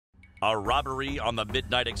A robbery on the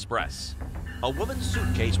Midnight Express. A woman's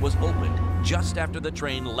suitcase was opened just after the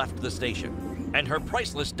train left the station, and her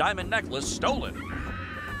priceless diamond necklace stolen.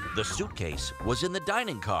 The suitcase was in the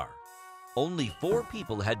dining car. Only 4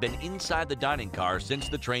 people had been inside the dining car since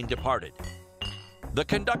the train departed. The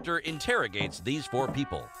conductor interrogates these 4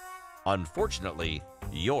 people. Unfortunately,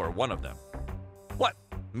 you're one of them. What,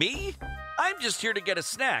 me? I'm just here to get a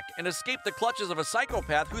snack and escape the clutches of a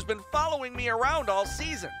psychopath who's been following me around all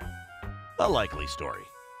season. A likely story.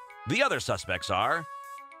 The other suspects are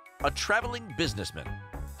a traveling businessman.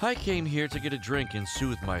 I came here to get a drink and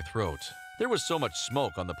soothe my throat. There was so much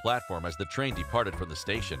smoke on the platform as the train departed from the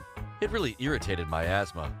station. It really irritated my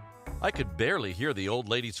asthma. I could barely hear the old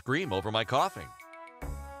lady scream over my coughing.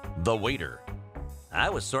 The waiter. I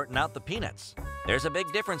was sorting out the peanuts. There's a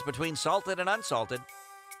big difference between salted and unsalted.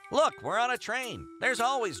 Look, we're on a train. There's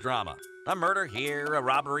always drama. A murder here, a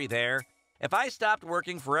robbery there. If I stopped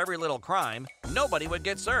working for every little crime, nobody would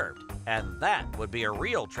get served. And that would be a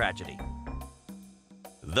real tragedy.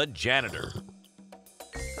 The janitor.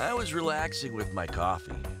 I was relaxing with my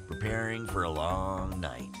coffee, preparing for a long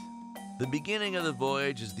night. The beginning of the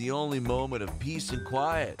voyage is the only moment of peace and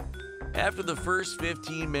quiet. After the first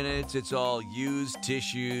 15 minutes, it's all used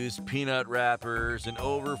tissues, peanut wrappers, and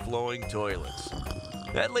overflowing toilets.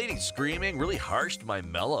 That lady screaming really harshed my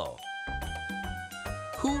mellow.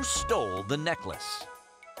 Who stole the necklace?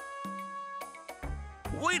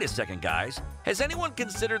 Wait a second, guys. Has anyone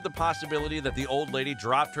considered the possibility that the old lady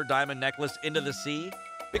dropped her diamond necklace into the sea?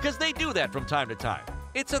 Because they do that from time to time.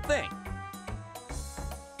 It's a thing.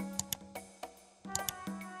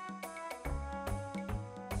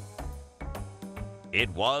 It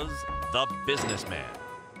was the businessman.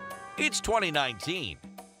 It's 2019.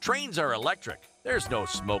 Trains are electric. There's no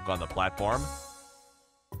smoke on the platform.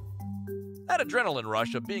 That adrenaline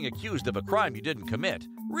rush of being accused of a crime you didn't commit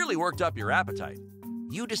really worked up your appetite.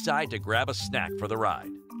 You decide to grab a snack for the ride.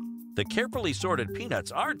 The carefully sorted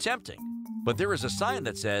peanuts are tempting, but there is a sign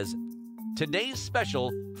that says, "Today's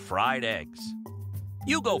special, fried eggs."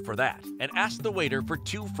 You go for that and ask the waiter for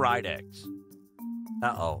 2 fried eggs.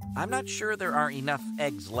 Uh-oh, I'm not sure there are enough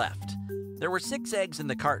eggs left. There were 6 eggs in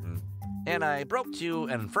the carton, and I broke 2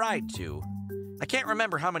 and fried 2. I can't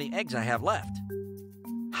remember how many eggs I have left.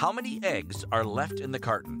 How many eggs are left in the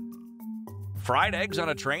carton? Fried eggs on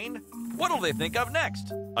a train? What'll they think of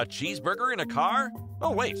next? A cheeseburger in a car?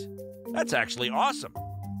 Oh wait, that's actually awesome.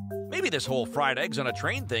 Maybe this whole fried eggs on a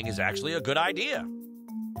train thing is actually a good idea.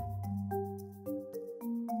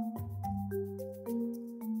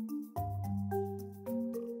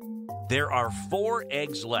 There are 4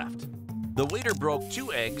 eggs left. The waiter broke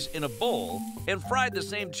 2 eggs in a bowl and fried the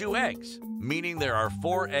same 2 eggs, meaning there are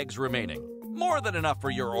 4 eggs remaining. More than enough for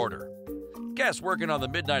your order. Guess working on the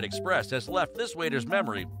Midnight Express has left this waiter's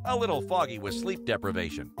memory a little foggy with sleep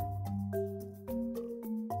deprivation.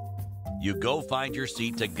 You go find your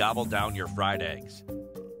seat to gobble down your fried eggs.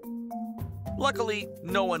 Luckily,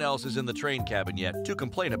 no one else is in the train cabin yet to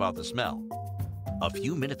complain about the smell. A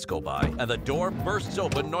few minutes go by and the door bursts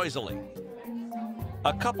open noisily.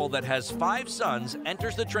 A couple that has 5 sons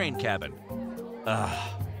enters the train cabin.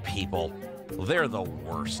 Ugh, people. They're the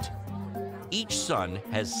worst. Each son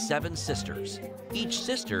has 7 sisters. Each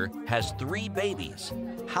sister has 3 babies.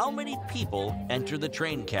 How many people enter the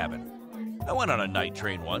train cabin? I went on a night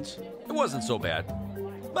train once. It wasn't so bad.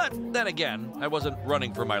 But then again, I wasn't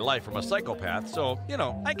running for my life from a psychopath, so,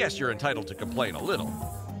 I guess you're entitled to complain a little.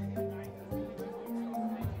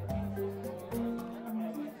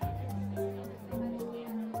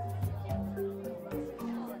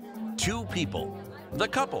 Two people. The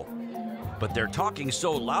couple. But they're talking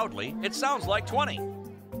so loudly, it sounds like 20.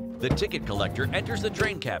 The ticket collector enters the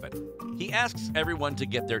train cabin. He asks everyone to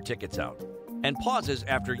get their tickets out and pauses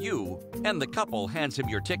after you and the couple hands him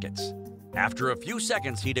your tickets. After a few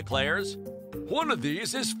seconds, he declares, "One of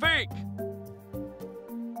these is fake."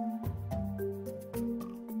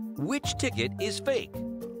 Which ticket is fake?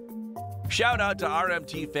 Shout out to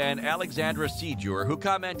RMT fan Alexandra Sejur, who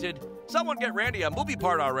commented, "Someone get Randy a movie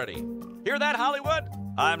part already. Hear that, Hollywood?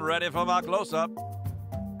 I'm ready for my close-up."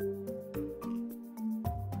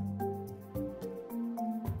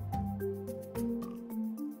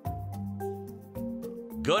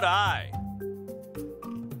 Good eye.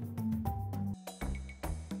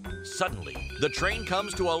 Suddenly, the train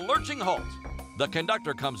comes to a lurching halt. The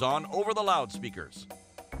conductor comes on over the loudspeakers.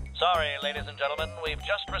 Sorry, ladies and gentlemen, we've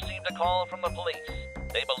just received a call from the police.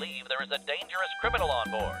 They believe there is a dangerous criminal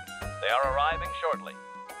on board. They are arriving shortly.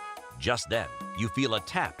 Just then, you feel a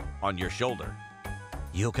tap on your shoulder.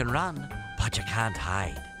 You can run, but you can't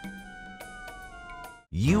hide.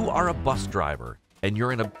 You are a bus driver, and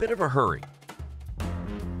you're in a bit of a hurry.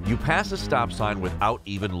 You pass a stop sign without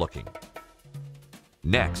even looking.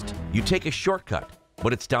 Next, you take a shortcut,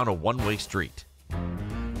 but it's down a one-way street.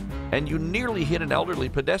 And you nearly hit an elderly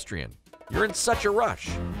pedestrian. You're in such a rush.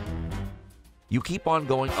 You keep on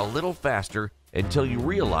going a little faster until you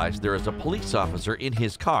realize there is a police officer in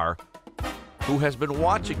his car who has been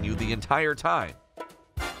watching you the entire time.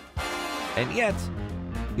 And yet,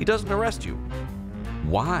 he doesn't arrest you.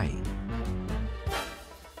 Why?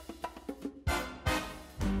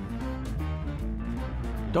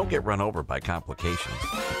 Don't get run over by complications.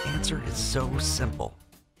 The answer is so simple.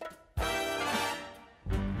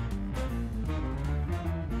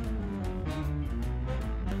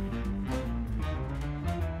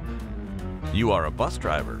 You are a bus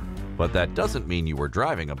driver, but that doesn't mean you were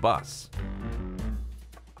driving a bus.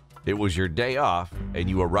 It was your day off, and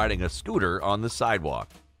you were riding a scooter on the sidewalk.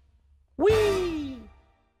 Whee!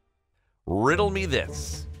 Riddle me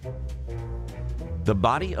this. The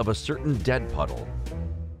body of a certain dead puddle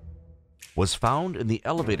was found in the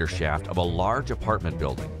elevator shaft of a large apartment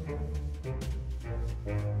building.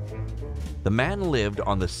 The man lived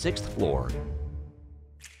on the 6th floor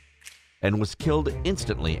and was killed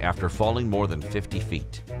instantly after falling more than 50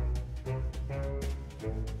 feet.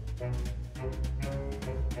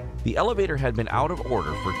 The elevator had been out of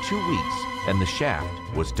order for 2 weeks, and the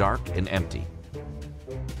shaft was dark and empty.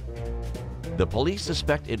 The police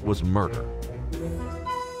suspect it was murder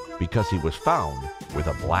because he was found with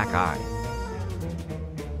a black eye.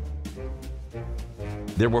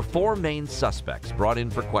 There were 4 main suspects brought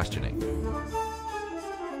in for questioning.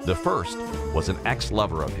 The first was an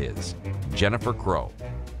ex-lover of his, Jennifer Crow.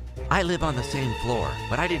 I live on the same floor,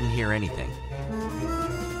 but I didn't hear anything.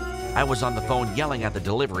 I was on the phone yelling at the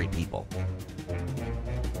delivery people.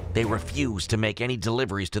 They refuse to make any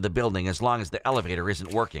deliveries to the building as long as the elevator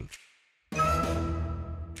isn't working.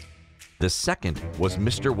 The second was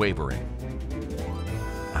Mr. Wavering.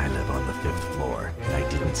 I live on the 5th floor, and I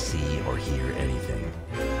didn't see or hear anything.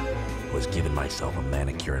 Was giving myself a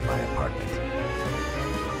manicure in my apartment.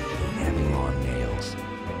 Hate having long nails.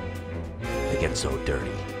 They get so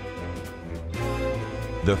dirty.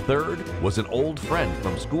 The third was an old friend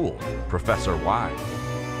from school, Professor Y.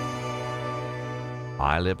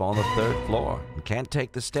 I live on the 3rd floor and can't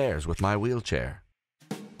take the stairs with my wheelchair.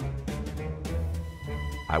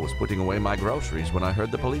 I was putting away my groceries when I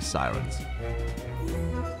heard the police sirens.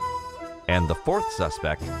 And the 4th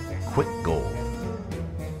suspect, Quick Gold.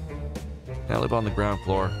 I live on the ground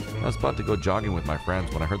floor. I was about to go jogging with my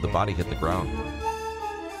friends when I heard the body hit the ground.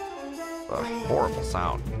 A horrible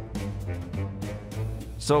sound.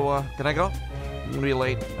 So, can I go? I'm gonna be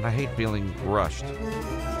late, and I hate feeling rushed.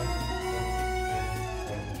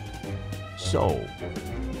 So,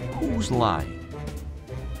 who's lying?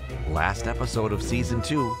 Last episode of Season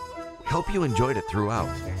 2. We hope you enjoyed it throughout.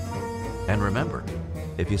 And remember,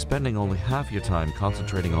 if you're spending only half your time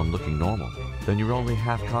concentrating on looking normal, then you're only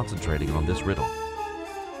half concentrating on this riddle.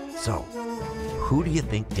 So, who do you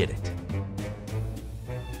think did it?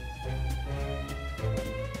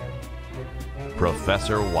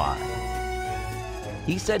 Professor Y.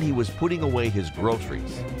 He said he was putting away his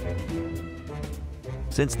groceries.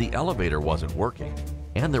 Since the elevator wasn't working,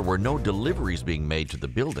 and there were no deliveries being made to the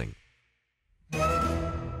building,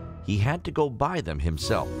 he had to go buy them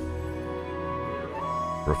himself.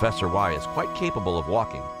 Professor Y is quite capable of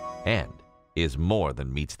walking, and is more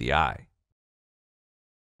than meets the eye.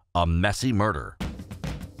 A messy murder.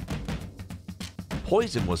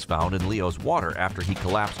 Poison was found in Leo's water after he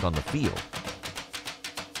collapsed on the field.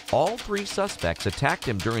 All 3 suspects attacked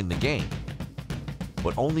him during the game,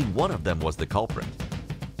 but only one of them was the culprit.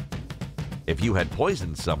 If you had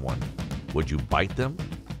poisoned someone, would you bite them?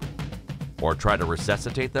 Or try to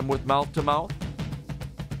resuscitate them with mouth-to-mouth?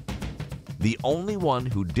 The only one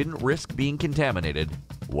who didn't risk being contaminated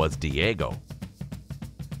was Diego.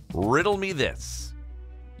 Riddle me this.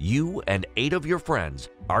 You and 8 of your friends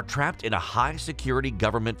are trapped in a high-security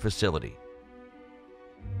government facility.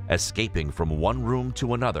 Escaping from one room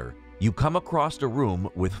to another, you come across a room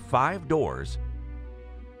with 5 doors,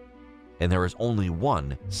 and there is only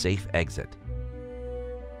one safe exit.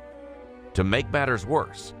 To make matters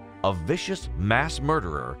worse, a vicious mass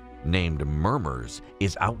murderer named Murmurs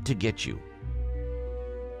is out to get you.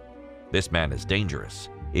 This man is dangerous.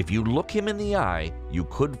 If you look him in the eye, you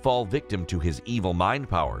could fall victim to his evil mind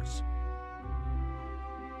powers.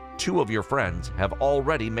 2 of your friends have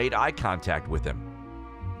already made eye contact with him,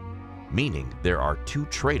 meaning there are 2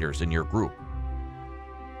 traitors in your group.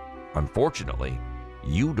 Unfortunately,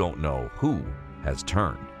 you don't know who has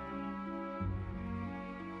turned.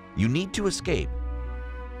 You need to escape,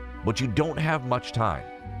 but you don't have much time.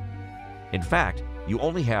 In fact, you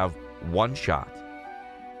only have one shot.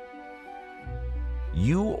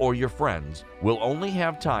 You or your friends will only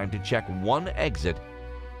have time to check one exit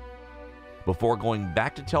before going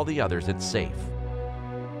back to tell the others it's safe.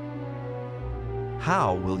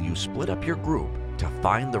 How will you split up your group to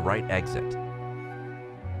find the right exit?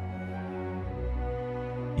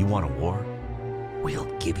 You want a war? We'll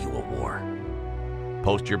give you a war.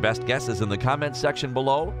 Post your best guesses in the comments section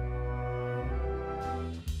below.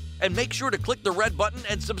 And make sure to click the red button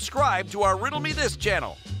and subscribe to our Riddle Me This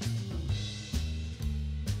channel.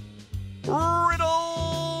 Riddle